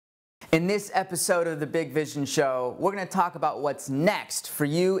In this episode of The Big Vision Show, we're going to talk about what's next for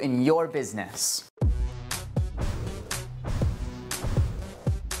you in your business.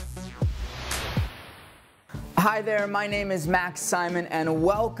 Hi there, my name is Max Simon and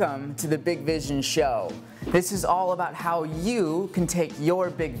welcome to The Big Vision Show. This is all about how you can take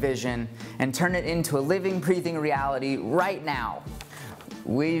your big vision and turn it into a living, breathing reality right now.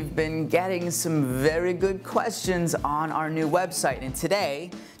 We've been getting some very good questions on our new website, and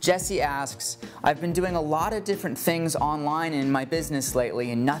today Jesse asks, I've been doing a lot of different things online in my business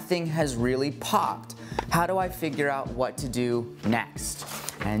lately and nothing has really popped. How do I figure out what to do next?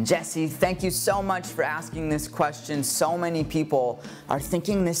 And Jesse, thank you so much for asking this question. So many people are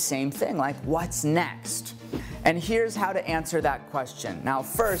thinking the same thing, like what's next? And here's how to answer that question. Now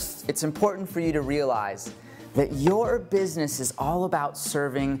first, it's important for you to realize that your business is all about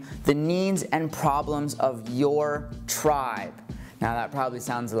serving the needs and problems of your tribe. Now that probably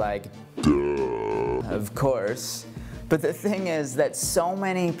sounds like, duh, of course. But the thing is that so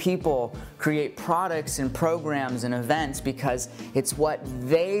many people create products and programs and events because it's what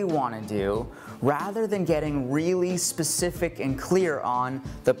they want to do, rather than getting really specific and clear on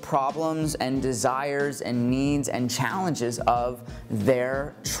the problems and desires and needs and challenges of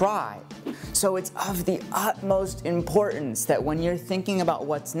their tribe. So it's of the utmost importance that when you're thinking about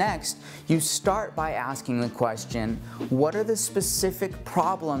what's next, you start by asking the question, what are the specific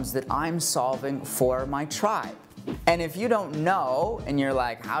problems that I'm solving for my tribe? And if you don't know, and you're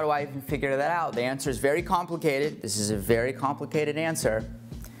like, how do I even figure that out? The answer is very complicated. This is a very complicated answer.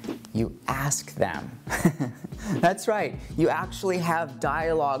 You ask them. That's right. You actually have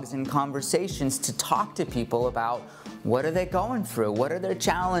dialogues and conversations to talk to people about what are they going through? What are their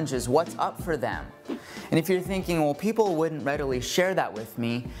challenges? What's up for them? And if you're thinking, well, people wouldn't readily share that with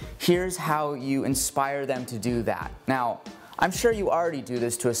me, here's how you inspire them to do that. Now, I'm sure you already do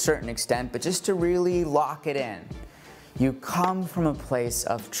this to a certain extent, but just to really lock it in, you come from a place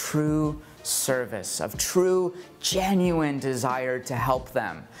of true service, of true, genuine desire to help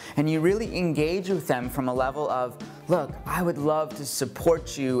them. And you really engage with them from a level of, look, I would love to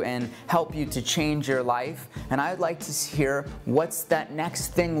support you and help you to change your life, and I'd like to hear what's that next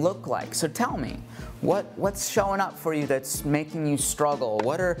thing look like. So tell me, what's showing up for you that's making you struggle?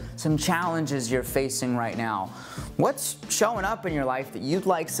 What are some challenges you're facing right now? What's showing up in your life that you'd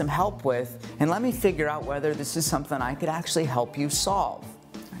like some help with? And let me figure out whether this is something I could actually help you solve.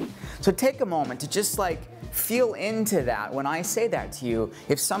 So take a moment to just feel into that when I say that to you.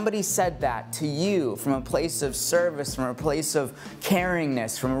 If somebody said that to you from a place of service, from a place of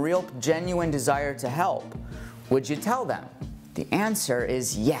caringness, from a real genuine desire to help, would you tell them? The answer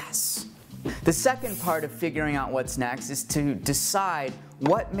is yes. The second part of figuring out what's next is to decide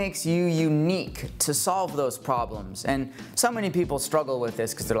what makes you unique to solve those problems. And so many people struggle with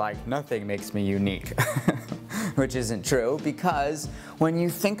this because they're like, nothing makes me unique. Which isn't true, because when you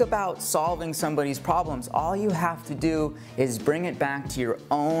think about solving somebody's problems, all you have to do is bring it back to your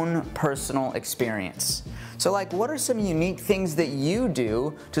own personal experience. So what are some unique things that you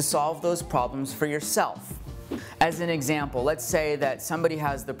do to solve those problems for yourself? As an example, let's say that somebody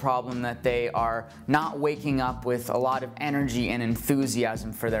has the problem that they are not waking up with a lot of energy and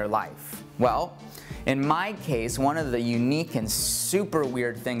enthusiasm for their life. Well, in my case, one of the unique and super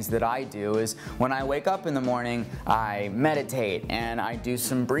weird things that I do is when I wake up in the morning, I meditate and I do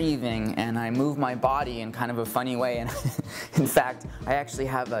some breathing and I move my body in kind of a funny way. And in fact, I actually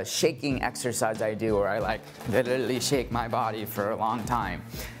have a shaking exercise I do where I literally shake my body for a long time.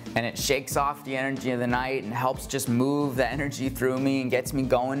 And it shakes off the energy of the night and helps just move the energy through me and gets me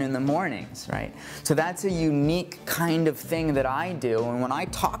going in the mornings, right? So that's a unique kind of thing that I do, and when I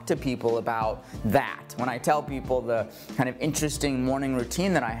talk to people about that, when I tell people the kind of interesting morning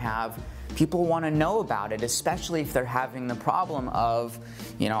routine that I have, people want to know about it, especially if they're having the problem of,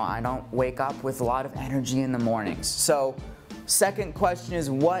 I don't wake up with a lot of energy in the mornings. So second question is,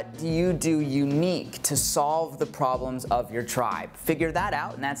 what do you do unique to solve the problems of your tribe? Figure that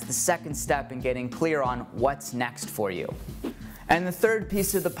out, and that's the second step in getting clear on what's next for you. And the third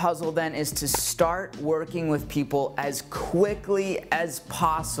piece of the puzzle then is to start working with people as quickly as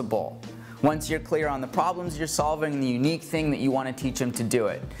possible. Once you're clear on the problems you're solving, the unique thing that you want to teach them to do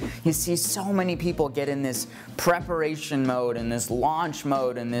it. You see, so many people get in this preparation mode and this launch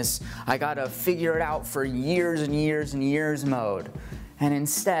mode and this I gotta figure it out for years and years and years mode. And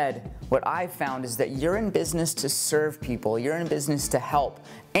instead, what I've found is that you're in business to serve people, you're in business to help,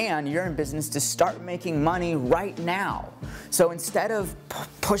 and you're in business to start making money right now. So instead of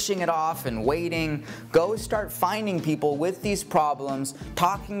pushing it off and waiting, go start finding people with these problems,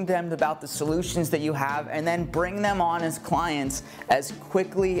 talking to them about the solutions that you have, and then bring them on as clients as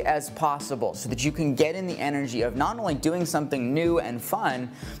quickly as possible so that you can get in the energy of not only doing something new and fun,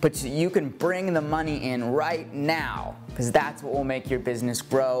 but so you can bring the money in right now, because that's what will make your business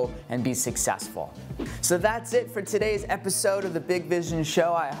grow and be successful. So that's it for today's episode of the Big Vision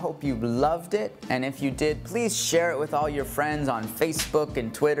Show. I hope you loved it, and if you did, please share it with all your friends on Facebook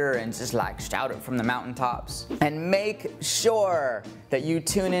and Twitter and just shout it from the mountaintops. And make sure that you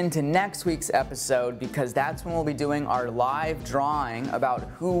tune in to next week's episode, because that's when we'll be doing our live drawing about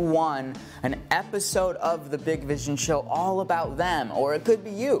who won an episode of the Big Vision Show all about them, or it could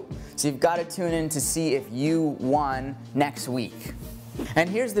be you. So you've got to tune in to see if you won next week. And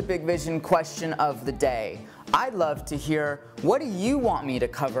here's the Big Vision question of the day. I'd love to hear, what do you want me to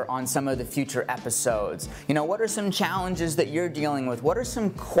cover on some of the future episodes? You know, what are some challenges that you're dealing with? What are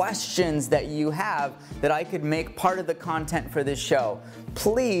some questions that you have that I could make part of the content for this show?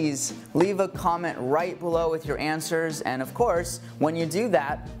 Please leave a comment right below with your answers, and of course, when you do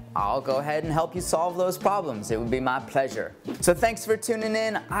that, I'll go ahead and help you solve those problems. It would be my pleasure. So thanks for tuning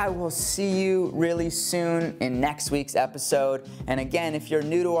in. I will see you really soon in next week's episode. And again, if you're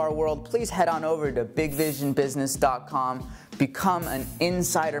new to our world, please head on over to bigvisionbusiness.com. Become an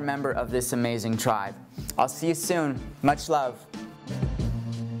insider member of this amazing tribe. I'll see you soon. Much love.